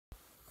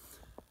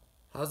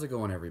How's it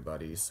going,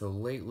 everybody? So,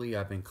 lately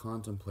I've been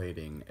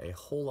contemplating a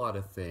whole lot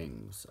of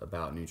things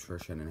about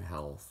nutrition and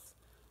health,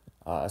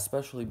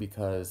 especially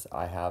because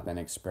I have been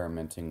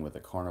experimenting with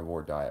a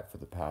carnivore diet for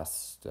the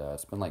past,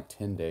 it's been like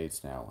 10 days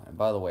now. And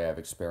by the way, I've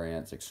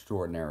experienced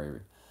extraordinary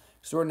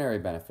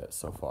benefits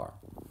so far.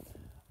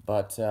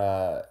 But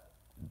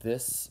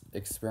this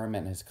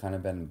experiment has kind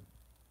of been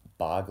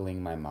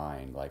boggling my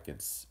mind. Like,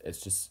 it's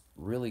just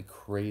really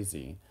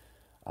crazy.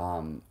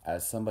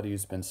 As somebody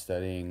who's been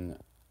studying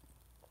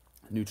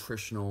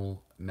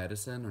nutritional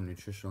medicine or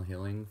nutritional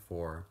healing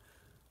for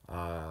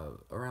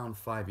around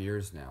 5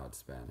 years now.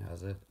 It's been,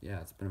 has it? Yeah,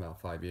 it's been about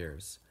 5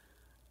 years.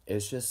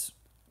 It's just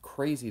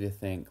crazy to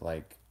think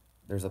like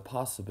there's a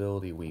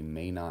possibility we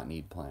may not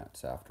need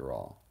plants after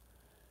all.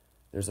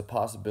 There's a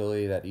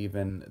possibility that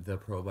even the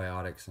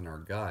probiotics in our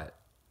gut,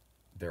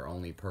 their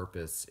only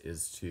purpose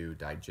is to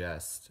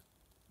digest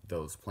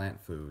those plant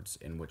foods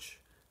in which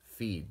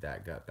feed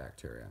that gut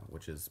bacteria,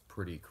 which is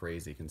pretty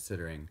crazy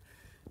considering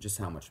just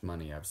how much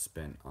money I've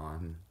spent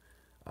on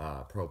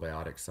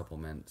probiotic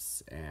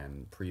supplements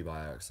and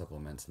prebiotic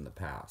supplements in the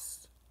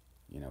past,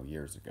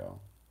 years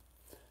ago.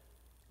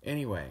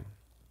 Anyway,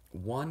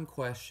 one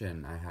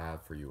question I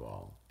have for you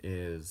all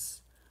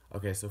is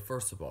okay, so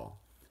first of all,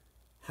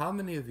 how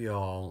many of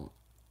y'all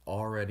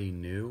already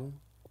knew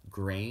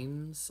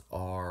grains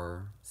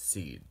are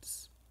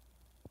seeds?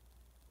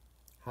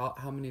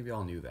 How many of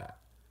y'all knew that?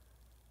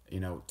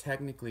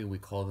 Technically we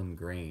call them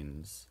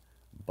grains,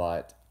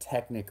 but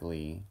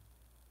technically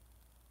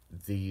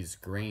these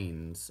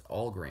grains,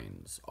 all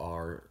grains,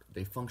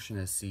 they function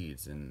as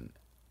seeds in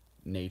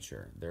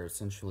nature. They're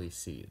essentially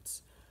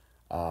seeds.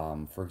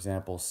 For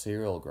example,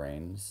 cereal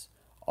grains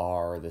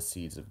are the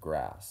seeds of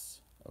grass,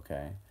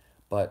 okay?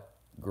 But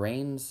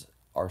grains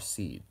are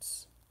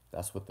seeds.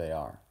 That's what they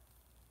are.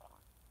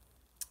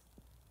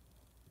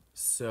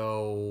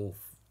 So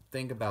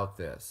think about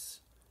this.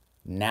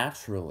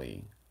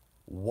 Naturally,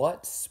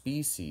 what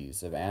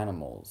species of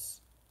animals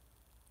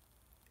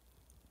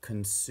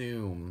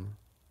consume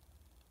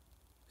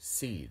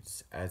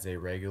seeds as a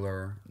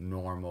regular,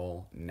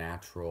 normal,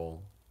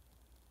 natural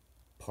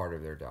part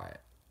of their diet?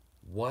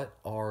 What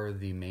are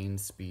the main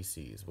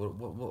species?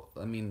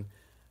 I mean,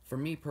 for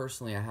me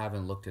personally, I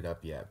haven't looked it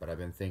up yet, but I've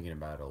been thinking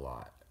about it a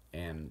lot.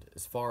 And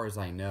as far as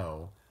I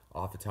know,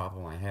 off the top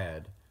of my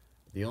head,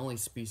 the only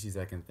species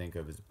I can think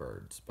of is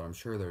birds, but I'm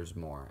sure there's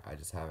more. I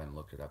just haven't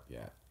looked it up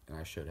yet, and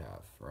I should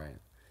have, right?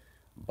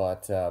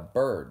 But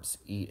birds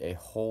eat a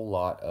whole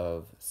lot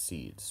of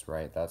seeds,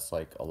 right? That's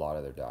like a lot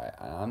of their diet.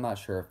 I'm not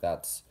sure if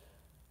that's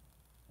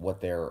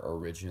what they're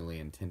originally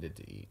intended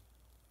to eat,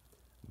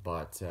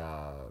 but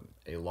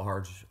a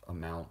large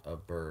amount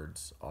of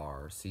birds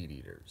are seed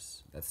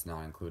eaters. That's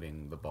not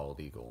including the bald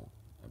eagle.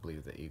 I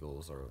believe the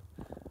eagles are.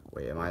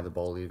 Wait, am I the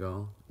bald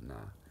eagle? Nah.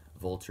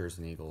 Vultures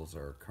and eagles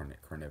are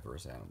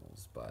carnivorous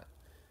animals, but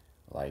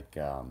like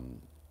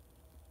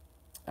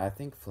I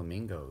think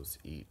flamingos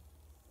eat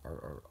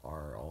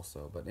are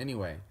also. But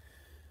anyway,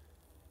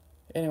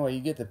 you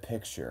get the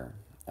picture.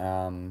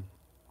 I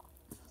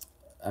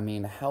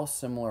mean, how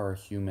similar are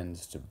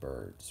humans to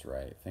birds,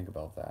 right? Think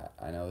about that.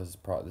 I know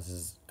this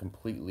is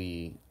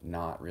completely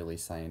not really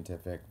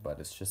scientific, but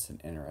it's just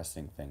an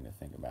interesting thing to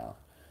think about.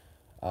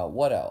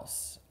 What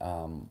else?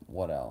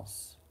 What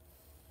else?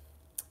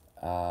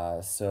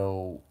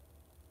 So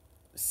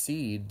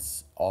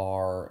seeds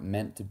are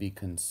meant to be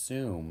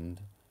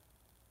consumed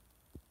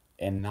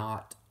and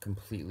not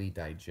completely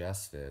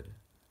digested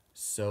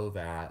so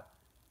that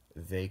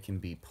they can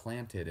be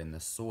planted in the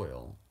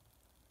soil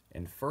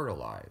and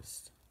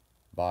fertilized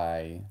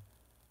by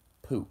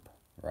poop,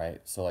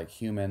 right? So, like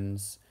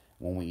humans,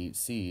 when we eat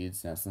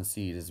seeds, nuts and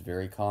seeds, it's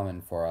very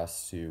common for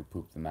us to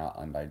poop them out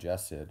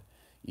undigested,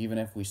 even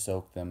if we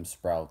soak them,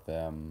 sprout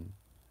them,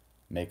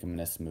 make them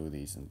into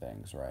smoothies and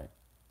things, right?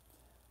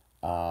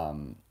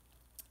 Um,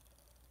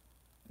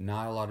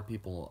 Not a lot of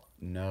people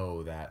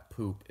know that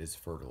poop is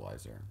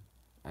fertilizer.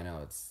 I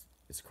know it's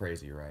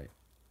crazy, right?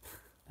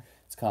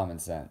 It's common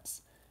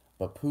sense.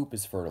 But poop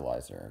is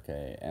fertilizer,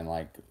 okay? And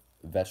like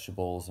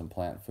vegetables and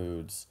plant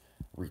foods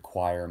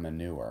require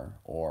manure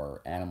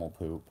or animal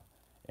poop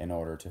in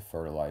order to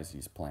fertilize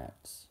these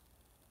plants,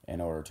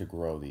 in order to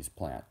grow these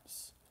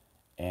plants.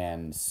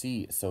 And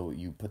so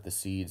you put the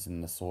seeds in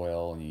the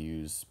soil and you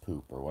use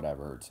poop or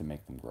whatever to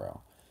make them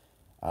grow.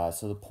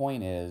 So the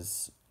point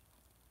is,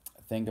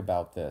 think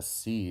about this: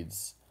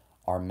 seeds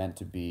are meant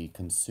to be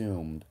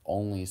consumed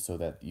only so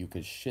that you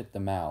could shit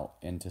them out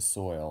into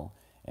soil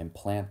and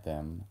plant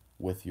them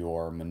with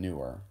your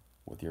manure,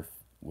 with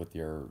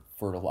your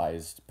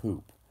fertilized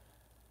poop.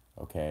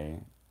 Okay?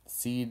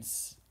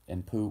 Seeds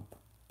and poop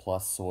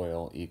plus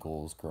soil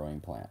equals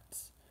growing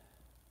plants.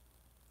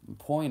 The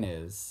point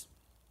is,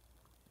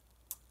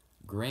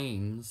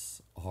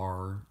 grains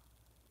are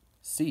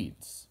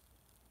seeds.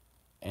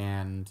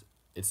 And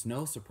it's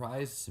no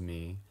surprise to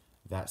me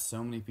that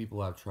so many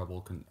people have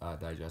trouble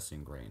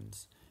digesting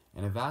grains.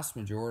 And a vast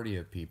majority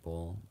of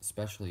people,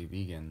 especially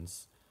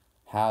vegans,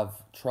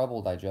 have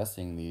trouble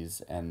digesting these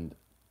and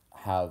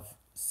have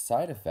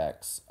side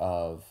effects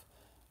of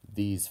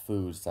these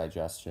foods'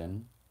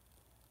 digestion,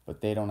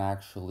 but they don't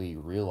actually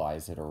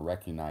realize it or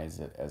recognize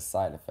it as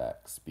side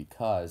effects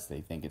because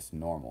they think it's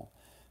normal.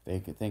 They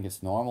could think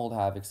it's normal to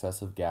have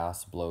excessive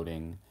gas,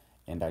 bloating,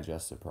 and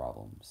digestive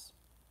problems.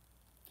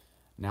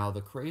 Now,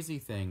 the crazy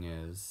thing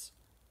is,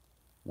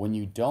 when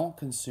you don't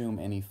consume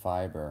any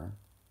fiber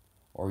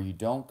or you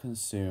don't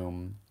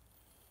consume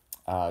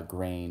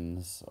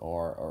grains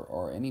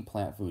or any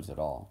plant foods at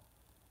all,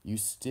 you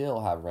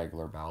still have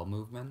regular bowel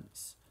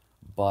movements,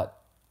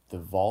 but the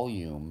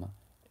volume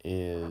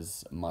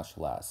is much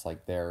less.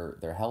 Like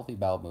they're healthy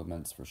bowel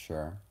movements for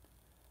sure.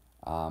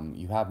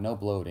 You have no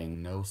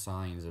bloating, no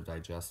signs of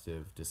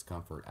digestive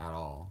discomfort at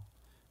all.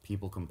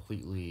 People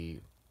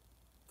completely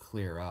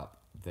clear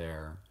up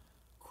their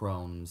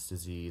Crohn's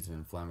disease and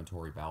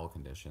inflammatory bowel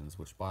conditions,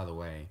 which, by the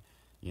way,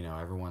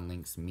 everyone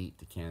links meat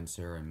to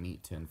cancer and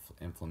meat to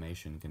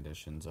inflammation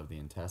conditions of the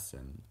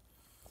intestine.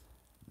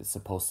 It's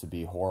supposed to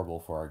be horrible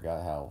for our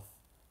gut health,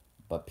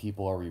 but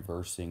people are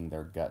reversing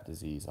their gut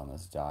disease on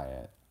this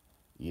diet,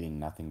 eating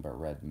nothing but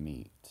red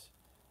meat.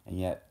 And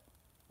yet,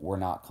 we're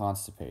not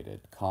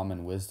constipated.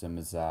 Common wisdom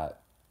is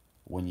that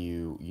when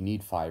you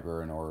need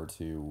fiber in order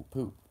to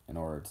poop, in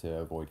order to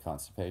avoid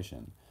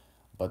constipation.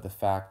 But the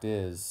fact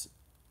is,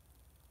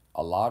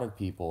 a lot of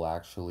people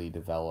actually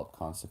develop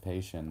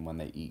constipation when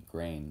they eat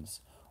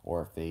grains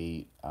or if they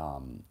eat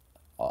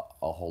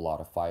a whole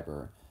lot of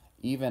fiber,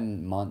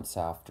 even months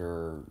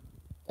after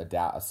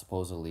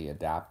supposedly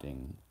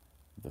adapting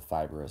the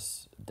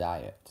fibrous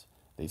diet.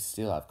 They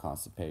still have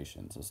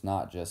constipation. So it's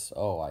not just,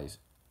 oh, I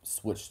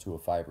switched to a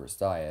fibrous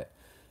diet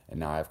and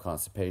now I have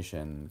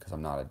constipation because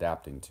I'm not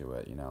adapting to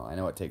it. I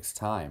know it takes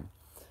time,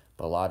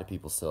 but a lot of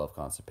people still have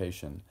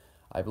constipation.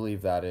 I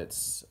believe that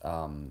it's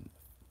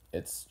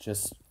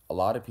just a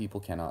lot of people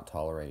cannot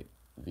tolerate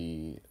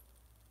the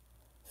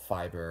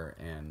fiber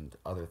and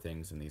other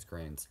things in these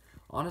grains.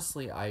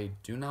 Honestly, I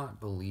do not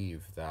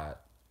believe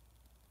that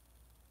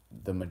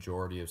the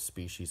majority of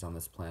species on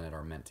this planet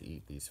are meant to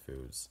eat these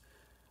foods.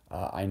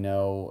 I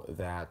know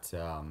that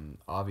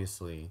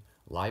obviously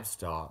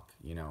livestock,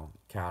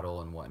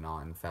 cattle and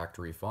whatnot, and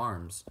factory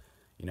farms,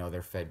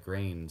 they're fed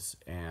grains,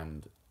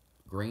 and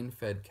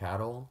grain-fed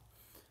cattle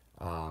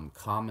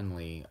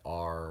commonly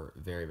are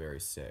very, very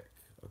sick.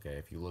 Okay,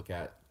 if you look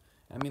at,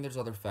 there's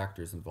other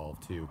factors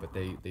involved too, but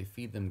they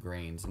feed them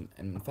grains. And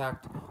in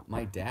fact,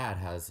 my dad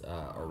has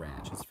a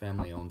ranch. His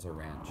family owns a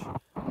ranch,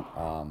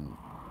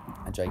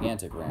 a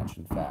gigantic ranch,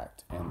 in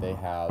fact. And they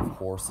have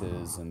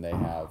horses, and they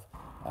have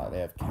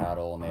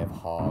cattle, and they have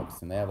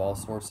hogs, and they have all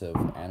sorts of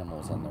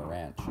animals on their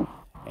ranch.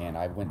 And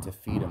I went to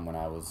feed them when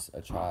I was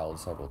a child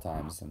several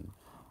times, and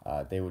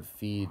they would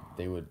feed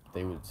the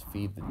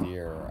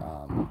deer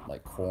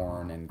like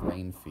corn and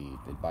grain feed.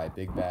 They'd buy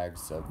big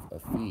bags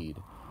of feed,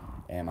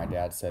 and my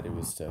dad said it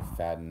was to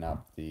fatten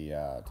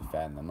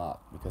them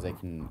up because they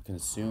can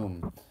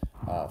consume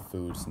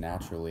foods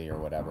naturally or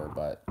whatever,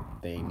 but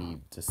they need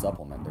to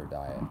supplement their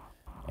diet.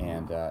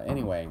 And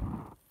anyway,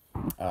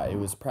 it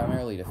was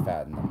primarily to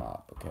fatten them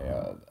up.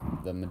 Okay,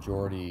 the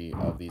majority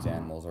of these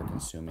animals are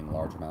consuming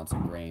large amounts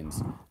of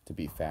grains to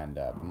be fattened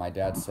up. And my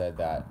dad said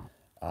that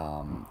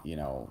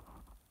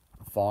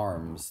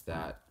farms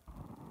that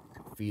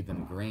feed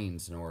them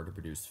grains in order to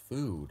produce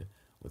food,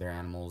 where their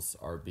animals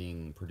are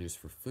being produced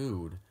for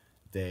food,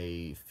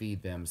 they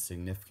feed them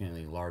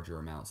significantly larger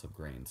amounts of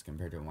grains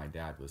compared to what my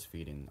dad was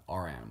feeding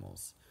our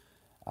animals.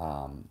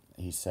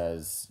 He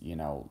says,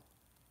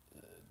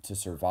 to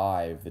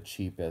survive, the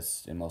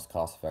cheapest and most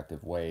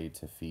cost-effective way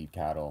to feed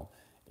cattle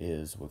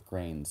is with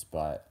grains,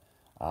 but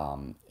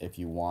if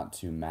you want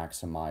to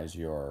maximize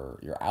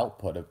your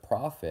output of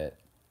profit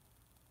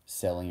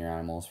selling your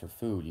animals for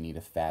food, you need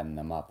to fatten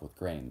them up with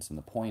grains. And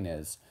the point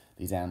is,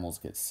 these animals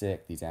get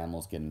sick, these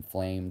animals get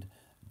inflamed.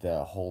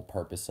 The whole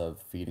purpose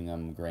of feeding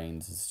them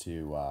grains is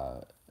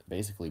to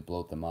basically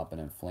bloat them up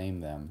and inflame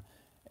them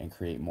and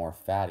create more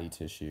fatty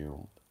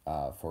tissue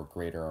for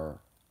greater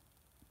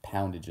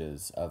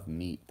poundages of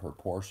meat per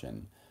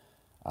portion,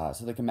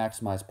 so they can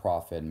maximize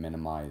profit and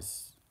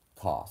minimize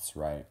costs,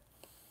 right?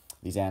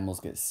 These animals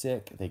get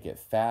sick, they get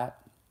fat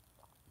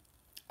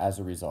as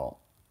a result,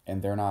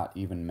 and they're not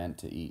even meant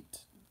to eat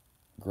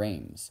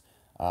grains.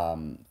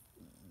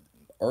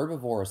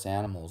 Herbivorous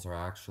animals are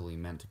actually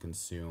meant to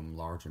consume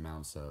large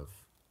amounts of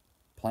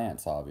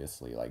plants,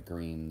 obviously, like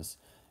greens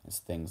and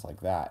things like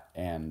that.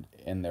 And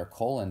in their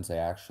colons, they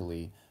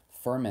actually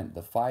ferment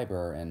the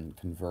fiber and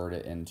convert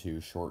it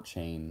into short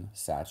chain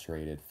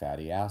saturated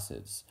fatty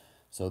acids.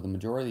 So the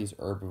majority of these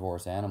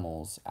herbivorous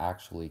animals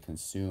actually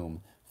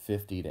consume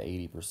 50 to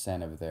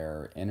 80% of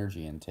their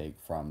energy intake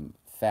from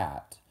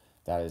fat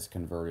that is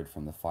converted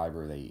from the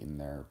fiber they eat in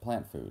their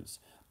plant foods.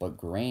 But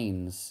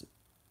grains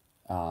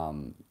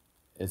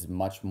is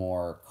much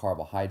more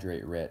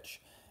carbohydrate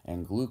rich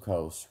and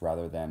glucose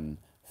rather than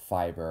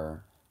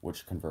fiber,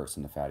 which converts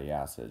into fatty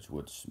acids,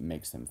 which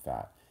makes them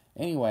fat.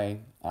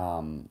 Anyway,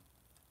 I'll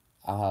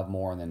have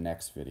more in the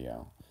next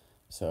video.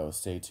 So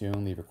stay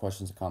tuned, leave your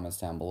questions and comments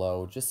down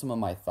below. Just some of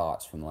my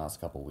thoughts from the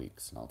last couple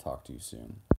weeks, and I'll talk to you soon.